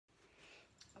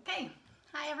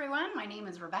Hi everyone, my name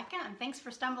is Rebecca and thanks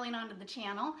for stumbling onto the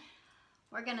channel.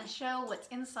 We're going to show what's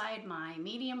inside my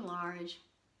medium large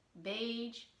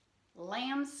beige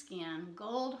lambskin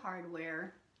gold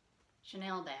hardware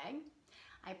Chanel bag.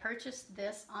 I purchased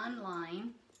this online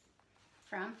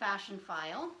from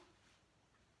Fashionphile,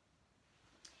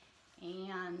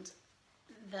 and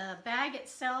the bag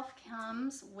itself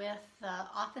comes with the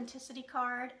authenticity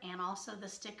card, and also the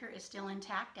sticker is still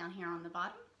intact down here on the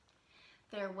bottom.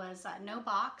 There was no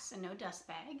box and no dust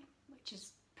bag, which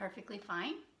is perfectly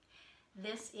fine.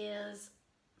 This is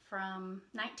from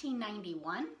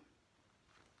 1991.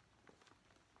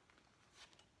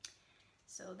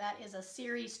 So that is a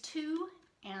series 2,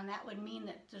 and that would mean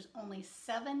that there's only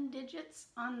 7 digits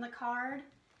on the card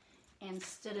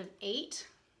instead of 8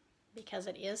 because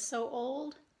it is so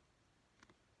old.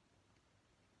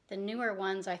 The newer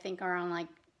ones I think are on like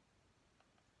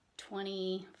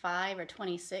 25 or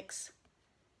 26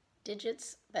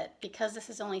 digits, but because this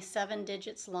is only 7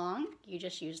 digits long, you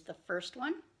just use the first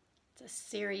one. It's a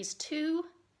series 2,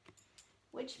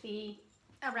 which would be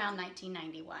around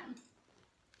 1991.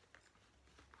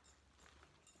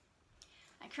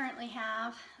 I currently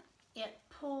have it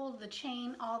pulled the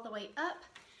chain all the way up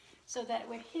so that it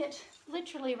would hit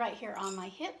literally right here on my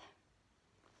hip.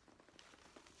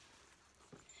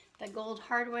 The gold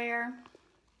hardware.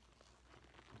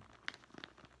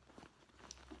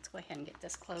 Let's go ahead and get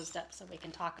this closed up so we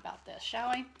can talk about this,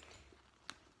 shall we?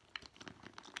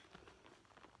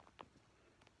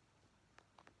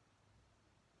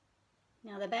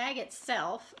 Now the bag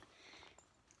itself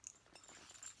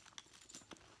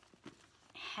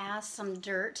has some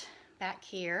dirt back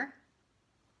here.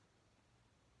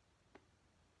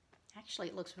 Actually,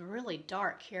 it looks really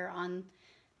dark here on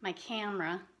my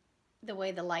camera, the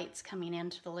way the light's coming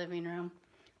into the living room.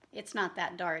 It's not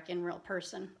that dark in real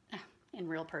person.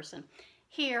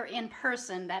 Here in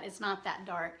person, that is not that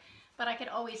dark, but I could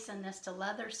always send this to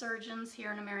leather surgeons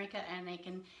here in America and they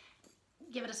can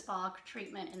give it a spa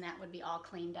treatment and that would be all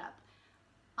cleaned up.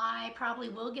 I probably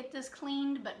will get this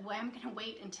cleaned, but I'm going to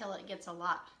wait until it gets a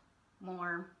lot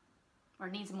more, or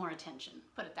needs more attention,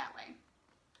 put it that way.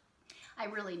 I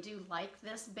really do like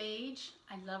this beige.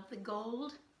 I love the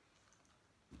gold.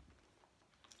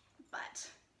 But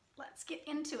let's get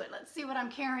into it. Let's see what I'm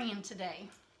carrying today.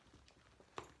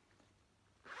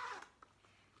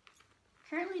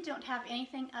 Currently don't have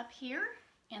anything up here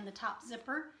in the top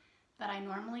zipper, but I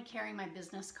normally carry my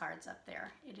business cards up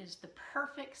there. It is the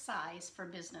perfect size for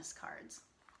business cards.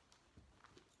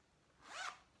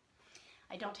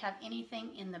 I don't have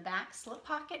anything in the back slip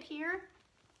pocket here,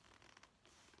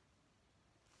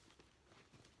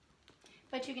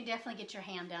 but you can definitely get your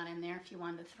hand down in there if you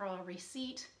wanted to throw a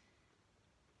receipt,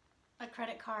 a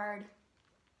credit card.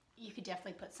 You could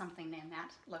definitely put something in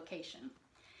that location.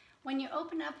 When you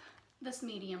open up this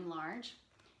medium large,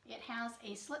 it has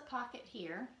a slip pocket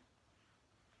here.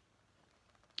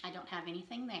 I don't have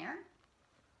anything there.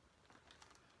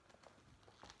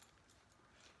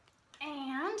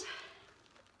 And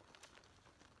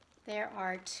there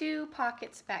are 2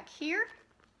 pockets back here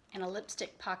and a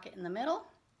lipstick pocket in the middle.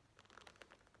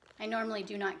 I normally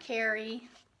do not carry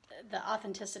the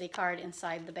authenticity card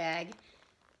inside the bag.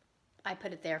 I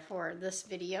put it there for this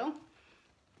video.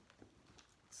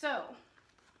 So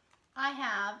I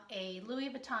have a Louis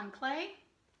Vuitton clay,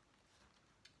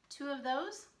 2 of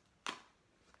those,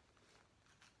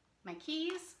 my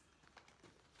keys,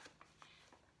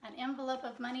 an envelope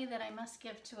of money that I must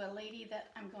give to a lady that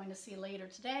I'm going to see later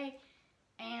today,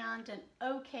 and an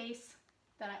O case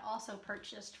that I also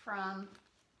purchased from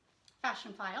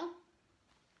Fashionphile.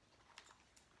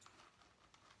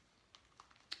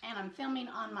 And I'm filming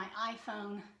on my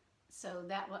iPhone, so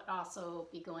that would also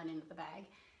be going into the bag.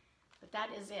 But that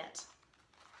is it.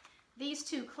 These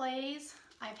 2 clays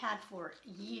I've had for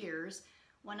years.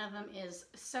 One of them is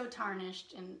so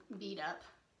tarnished and beat up,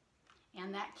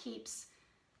 and that keeps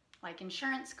like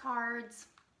insurance cards,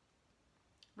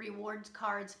 rewards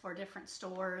cards for different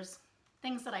stores,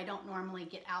 things that I don't normally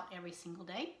get out every single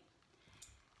day.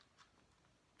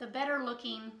 The better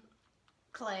looking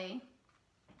clay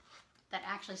that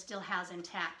actually still has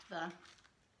intact the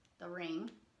ring,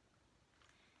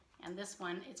 and this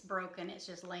one, it's broken, it's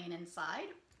just laying inside.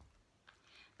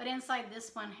 But inside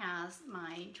this one has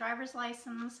my driver's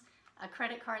license, a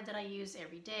credit card that I use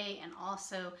every day, and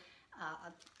also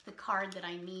the card that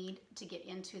I need to get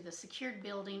into the secured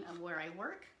building of where I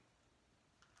work.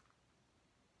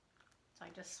 So I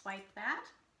just swipe that.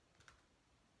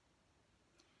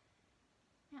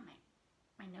 Man,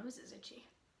 my nose is itchy.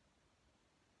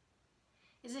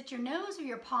 Is it your nose or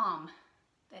your palm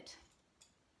that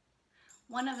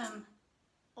one of them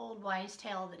old wise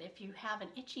tale that if you have an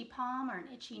itchy palm or an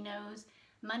itchy nose,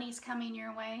 money's coming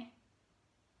your way.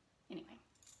 Anyway,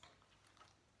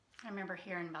 I remember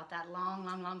hearing about that long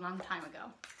time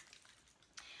ago.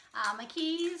 My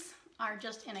keys are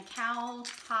just in a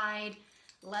cowhide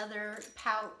leather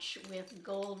pouch with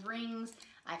gold rings.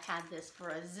 I've had this for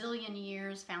a zillion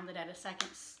years, found it at a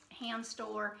second-hand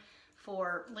store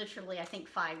for literally, I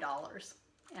think, $5.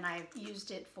 And I've used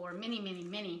it for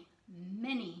many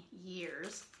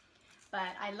years.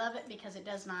 But I love it because it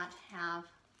does not have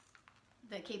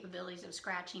the capabilities of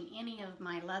scratching any of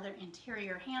my leather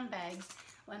interior handbags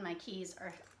when my keys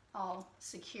are all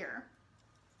secure.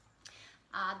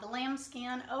 The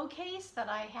lambskin O case that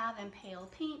I have in pale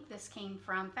pink, this came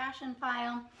from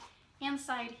Fashionphile.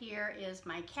 Inside here is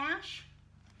my cash.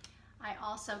 I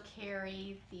also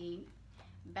carry the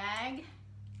bag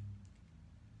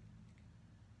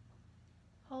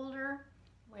holder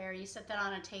where you set that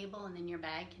on a table and then your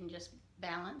bag can just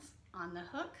balance on the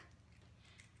hook.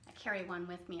 I carry one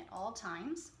with me at all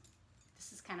times.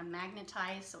 This is kind of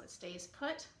magnetized so it stays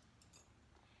put.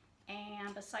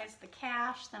 And besides the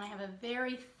cash, then I have a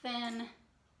very thin,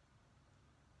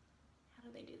 how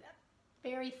do they do that?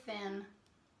 Very thin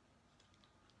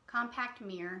compact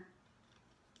mirror.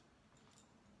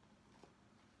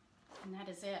 And that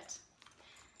is it.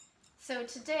 So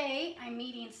today I'm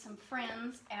meeting some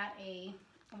friends at a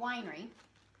winery.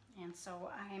 And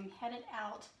so I'm headed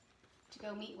out to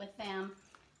go meet with them.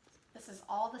 This is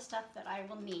all the stuff that I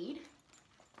will need.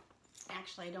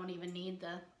 Actually, I don't even need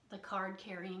the card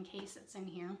carrying case that's in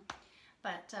here,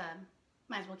 but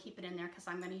might as well keep it in there because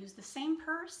I'm going to use the same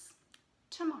purse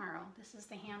tomorrow. This is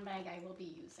the handbag I will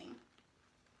be using.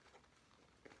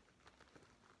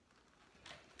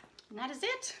 And that is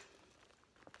it.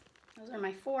 Those are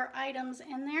my 4 items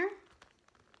in there.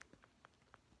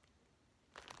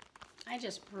 I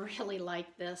just really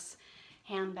like this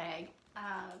handbag.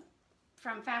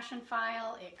 From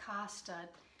Fashionphile, it cost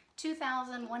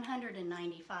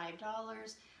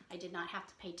 $2,195. I did not have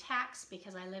to pay tax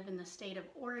because I live in the state of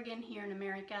Oregon here in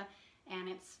America, and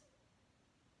it's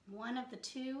one of the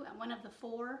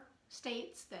 4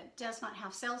 states that does not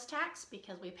have sales tax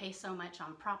because we pay so much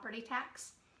on property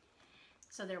tax.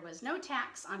 So there was no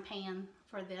tax on paying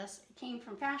for this. It came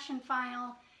from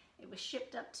Fashionphile. It was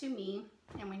shipped up to me,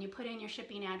 and when you put in your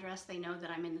shipping address, they know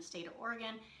that I'm in the state of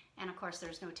Oregon, and of course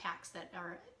there's no tax that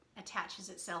attaches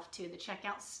itself to the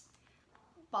checkout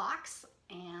box.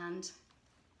 And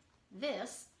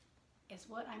this is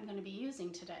what I'm going to be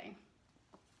using today.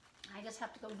 I just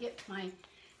have to go get my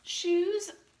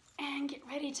shoes and get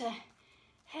ready to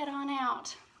head on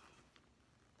out.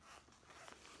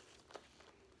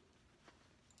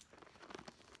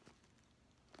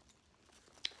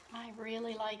 I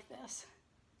really like this.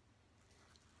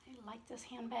 I like this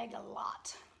handbag a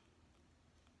lot.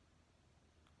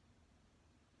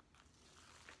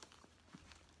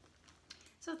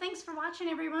 So thanks for watching,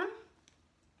 everyone.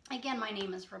 Again, my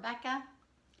name is Rebecca,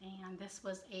 and this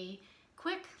was a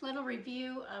quick little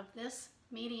review of this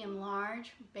medium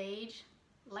large beige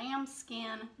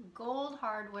lambskin gold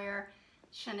hardware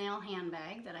Chanel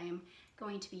handbag that I am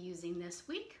going to be using this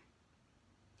week,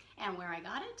 and where I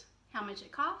got it, how much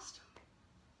it cost,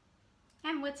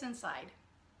 and what's inside.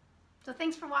 So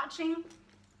thanks for watching.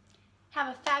 Have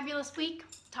a fabulous week.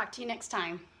 Talk to you next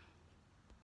time.